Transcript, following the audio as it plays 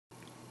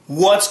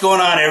What's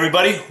going on,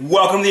 everybody?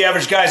 Welcome to the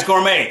Average Guy's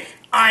Gourmet.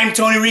 I'm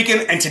Tony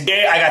Rican, and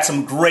today I got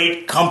some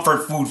great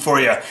comfort food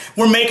for you.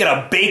 We're making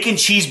a bacon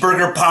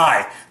cheeseburger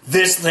pie.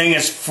 This thing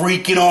is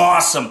freaking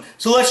awesome.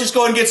 So let's just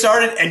go ahead and get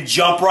started and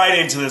jump right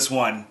into this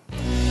one.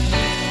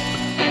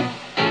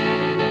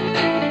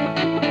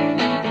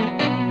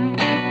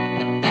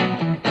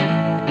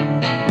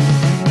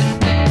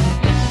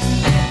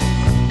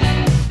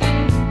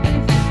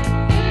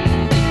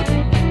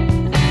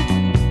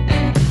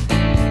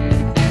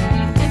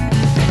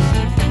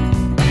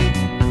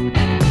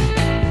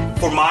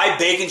 For my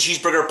bacon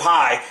cheeseburger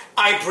pie,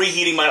 I'm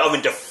preheating my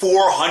oven to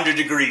 400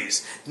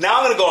 degrees. Now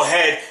I'm going to go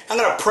ahead, I'm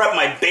going to prep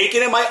my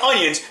bacon and my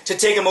onions to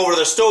take them over to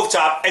the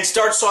stovetop and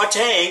start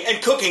sauteing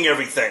and cooking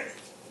everything.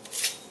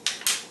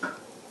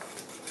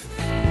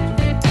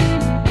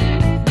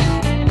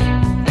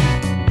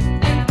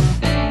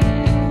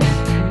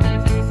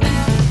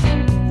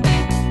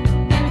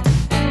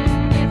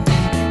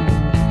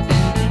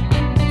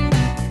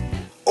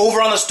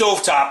 Over on the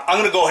stovetop, I'm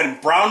going to go ahead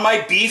and brown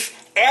my beef,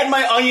 add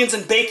my onions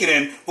and bacon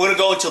in. We're going to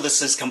go until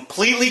this is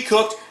completely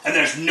cooked and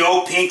there's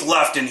no pink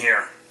left in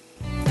here.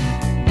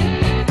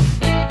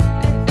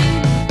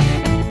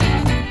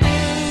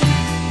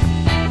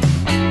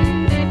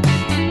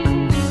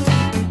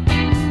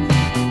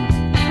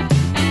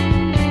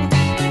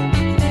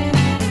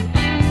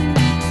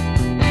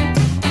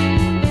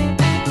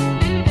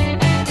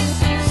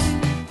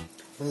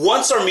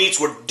 Once our meats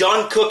were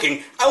done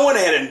cooking, I went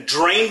ahead and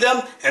drained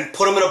them and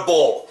put them in a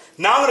bowl.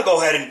 Now I'm going to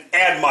go ahead and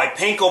add my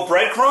panko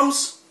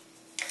breadcrumbs,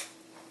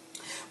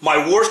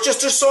 my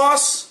Worcestershire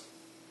sauce,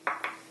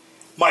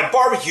 my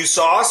barbecue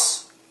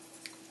sauce,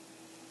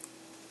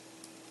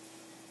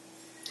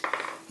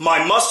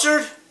 my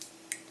mustard,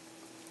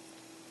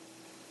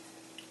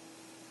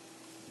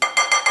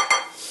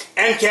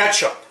 and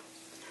ketchup.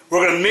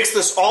 We're going to mix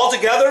this all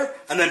together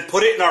and then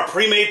put it in our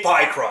pre-made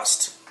pie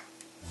crust.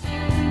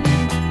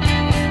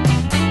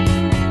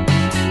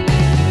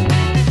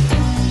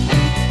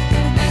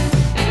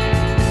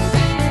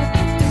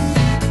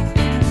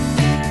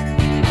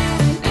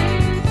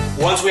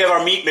 Once we have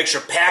our meat mixture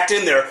packed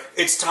in there,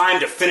 it's time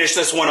to finish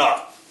this one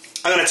up.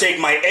 I'm going to take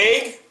my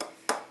egg,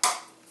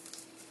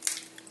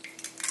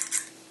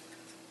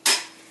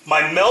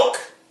 my milk,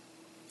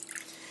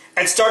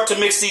 and start to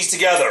mix these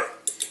together.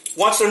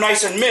 Once they're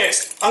nice and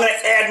mixed, I'm going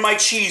to add my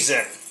cheese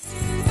in.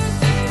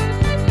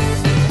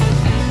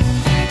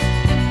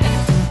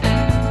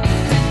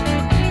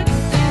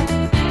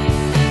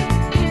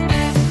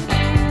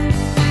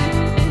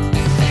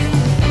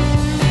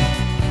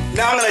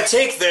 Now I'm going to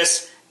take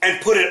this and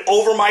put it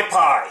over my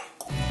pie.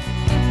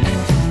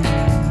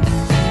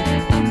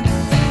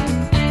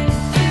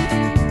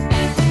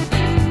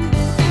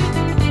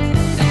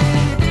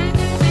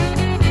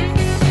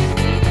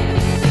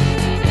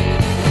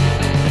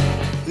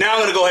 Now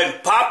I'm going to go ahead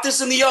and pop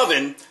this in the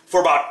oven for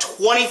about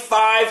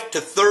 25 to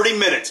 30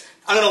 minutes.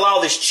 I'm going to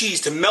allow this cheese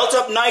to melt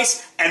up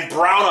nice and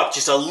brown up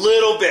just a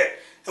little bit.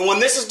 And when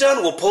this is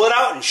done, we'll pull it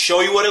out and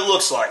show you what it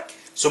looks like.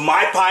 So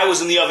my pie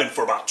was in the oven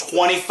for about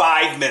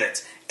 25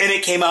 minutes, and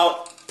it came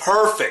out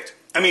perfect.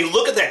 I mean,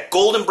 look at that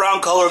golden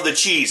brown color of the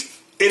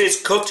cheese. It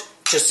is cooked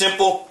to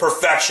simple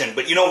perfection.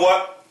 But you know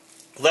what?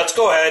 Let's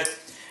go ahead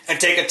and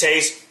take a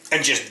taste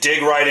and just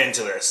dig right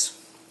into this.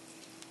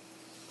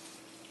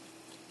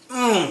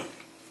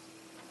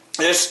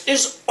 This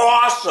is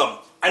awesome.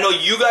 I know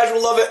you guys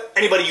will love it.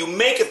 Anybody you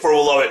make it for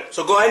will love it.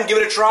 So go ahead and give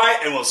it a try,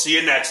 and we'll see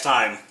you next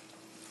time.